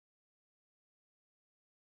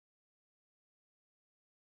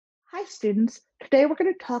Hi students, today we're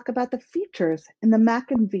going to talk about the features in the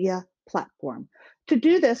MackinVia platform. To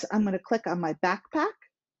do this, I'm going to click on my backpack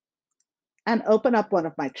and open up one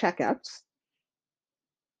of my checkouts.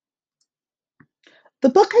 The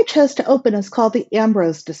book I chose to open is called The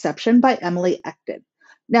Ambrose Deception by Emily Ecton.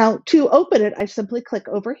 Now, to open it, I simply click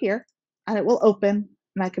over here and it will open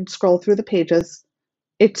and I can scroll through the pages.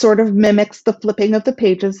 It sort of mimics the flipping of the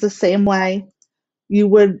pages the same way you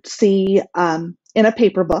would see in a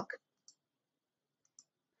paper book.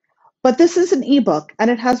 But this is an ebook and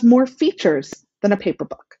it has more features than a paper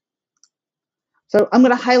book. So I'm going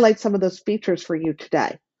to highlight some of those features for you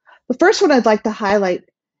today. The first one I'd like to highlight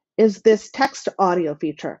is this text audio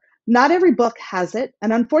feature. Not every book has it,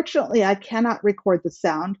 and unfortunately I cannot record the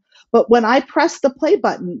sound, but when I press the play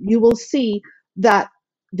button, you will see that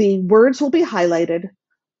the words will be highlighted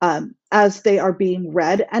as they are being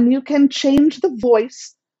read, and you can change the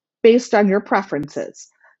voice based on your preferences.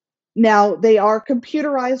 Now, they are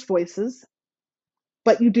computerized voices,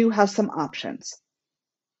 but you do have some options.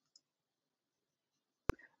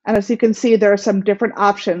 And as you can see, there are some different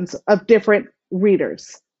options of different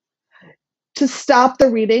readers. To stop the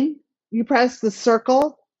reading, you press the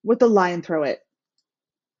circle with the line through it.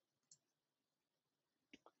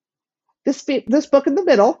 This book in the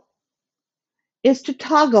middle is to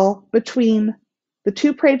toggle between the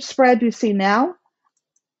 2-page spread you see now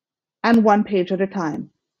and 1 page at a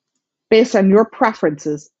time, based on your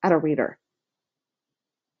preferences as a reader.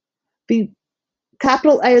 The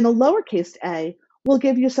capital A and the lowercase a will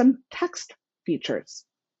give you some text features.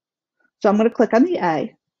 So I'm going to click on the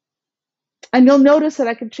A, and you'll notice that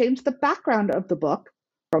I can change the background of the book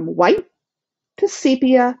from white to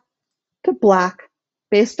sepia to black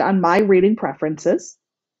based on my reading preferences.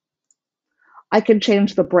 I can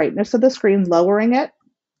change the brightness of the screen, lowering it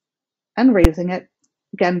and raising it,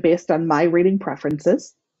 again, based on my reading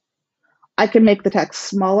preferences. I can make the text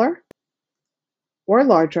smaller or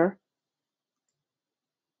larger,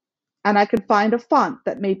 and I can find a font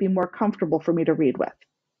that may be more comfortable for me to read with.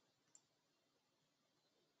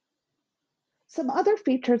 Some other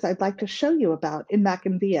features I'd like to show you about in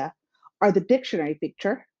MackinVia are the dictionary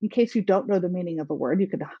feature. In case you don't know the meaning of a word, you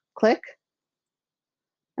can click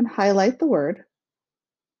and highlight the word,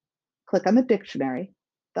 click on the dictionary.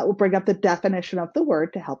 That will bring up the definition of the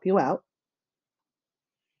word to help you out.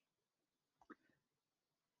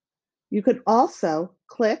 You could also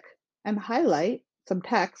click and highlight some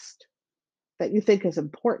text that you think is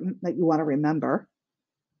important that you want to remember.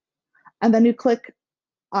 And then you click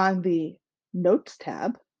on the Notes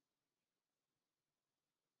tab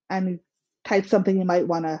and you type something you might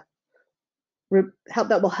want to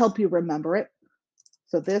that will help you remember it.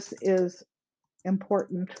 So this is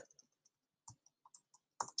important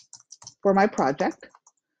for my project.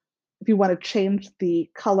 If you want to change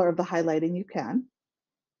the color of the highlighting, you can.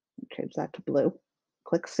 Change that to blue.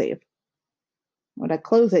 Click Save. When I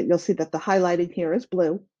close it, you'll see that the highlighting here is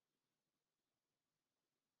blue.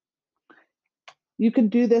 You can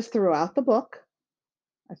do this throughout the book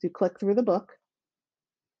as you click through the book.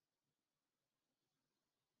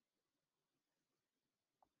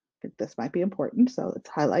 I think this might be important, so let's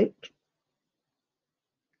highlight.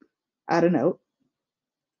 Add a note.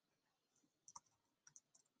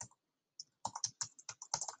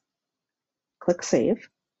 Click Save.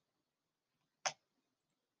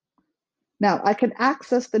 Now I can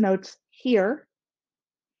access the notes here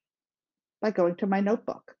by going to my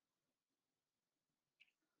notebook.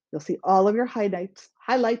 You'll see all of your highlights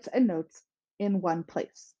and notes in one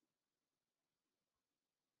place.